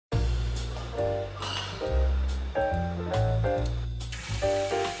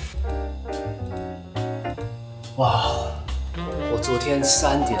哇，我昨天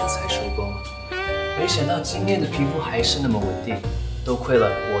3点才收工，没想到今天的皮肤还是那么稳定，多亏了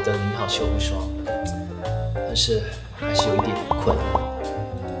我的0号修护霜，但是还是有一点点困。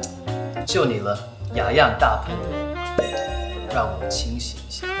就你了，雅漾大喷人，让我清醒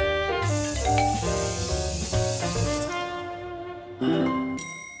一下。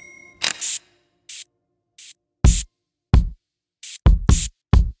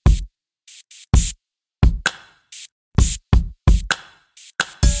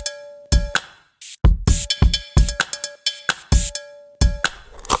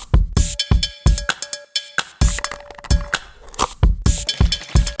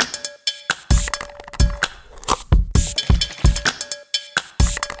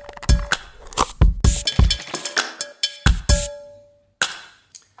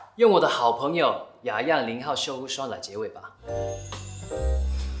用我的好朋友雅漾0号修护霜来结尾吧。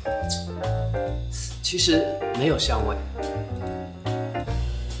其实没有香味，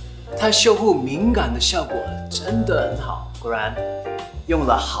它修护敏感的效果真的很好。果然，用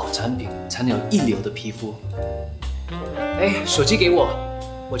了好产品才能有一流的皮肤。哎，手机给我，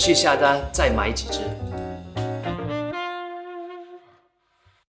我去下单再买几支。